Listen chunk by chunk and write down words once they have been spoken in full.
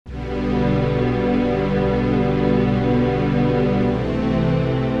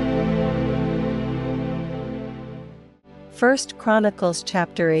1 Chronicles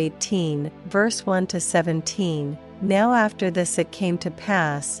chapter 18, verse 1 to 17. Now after this it came to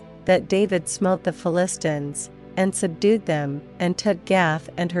pass, that David smote the Philistines, and subdued them, and took Gath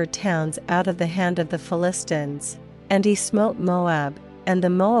and her towns out of the hand of the Philistines. And he smote Moab, and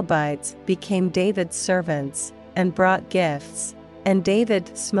the Moabites became David's servants, and brought gifts. And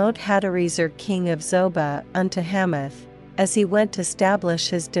David smote Hadarezer king of Zobah unto Hamath, as he went to establish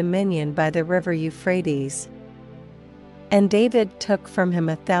his dominion by the river Euphrates. And David took from him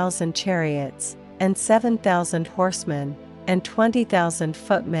 1,000 chariots, and 7,000 horsemen, and 20,000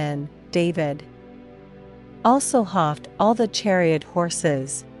 footmen. David also houghed all the chariot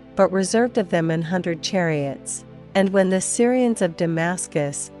horses, but reserved of them 100 chariots. And when the Syrians of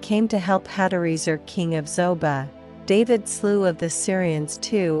Damascus came to help Hadarezer king of Zobah, David slew of the Syrians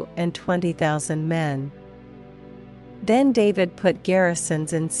 22,000 men. Then David put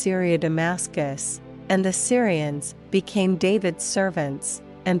garrisons in Syria Damascus, and the Syrians became David's servants,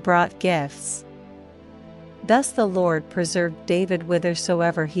 and brought gifts. Thus the Lord preserved David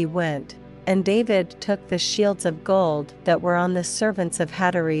whithersoever he went, and David took the shields of gold that were on the servants of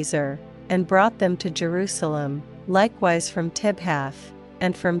Hadarezer, and brought them to Jerusalem, likewise from Tibhath,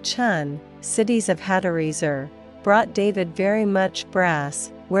 and from Chun, cities of Hadarezer, brought David very much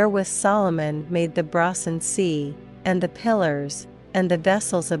brass, wherewith Solomon made the brasen sea, and the pillars, and the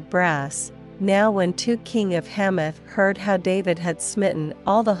vessels of brass. Now when king of Hamath heard how David had smitten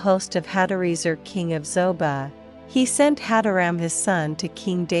all the host of Hadarezer king of Zobah, he sent Hadaram his son to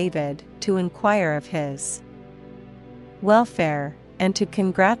King David, to inquire of his welfare, and to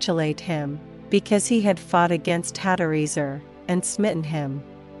congratulate him, because he had fought against Hadarezer, and smitten him.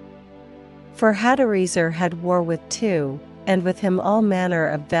 For Hadarezer had war with two, and with him all manner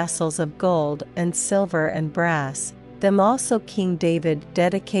of vessels of gold and silver and brass. Them also King David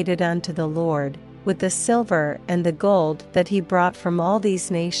dedicated unto the Lord, with the silver and the gold that he brought from all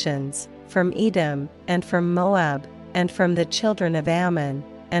these nations, from Edom, and from Moab, and from the children of Ammon,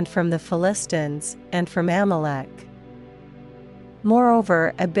 and from the Philistines, and from Amalek.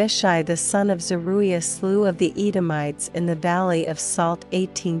 Moreover, Abishai the son of Zeruiah slew of the Edomites in the valley of Salt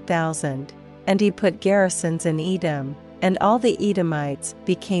 18,000, and he put garrisons in Edom, and all the Edomites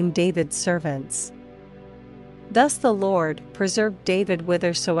became David's servants. Thus the Lord preserved David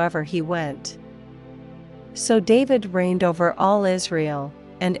whithersoever he went. So David reigned over all Israel,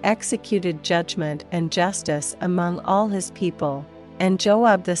 and executed judgment and justice among all his people. And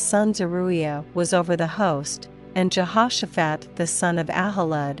Joab the son Zeruiah was over the host, and Jehoshaphat the son of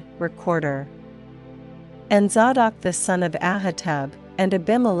Ahilud, recorder. And Zadok the son of Ahitub, and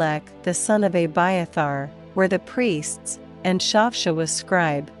Abimelech the son of Abiathar, were the priests, and Shavsha was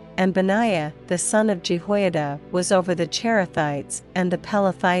scribe, and Benaiah the son of Jehoiada was over the Cherethites and the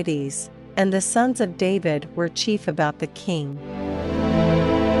Pelethites, and the sons of David were chief about the king.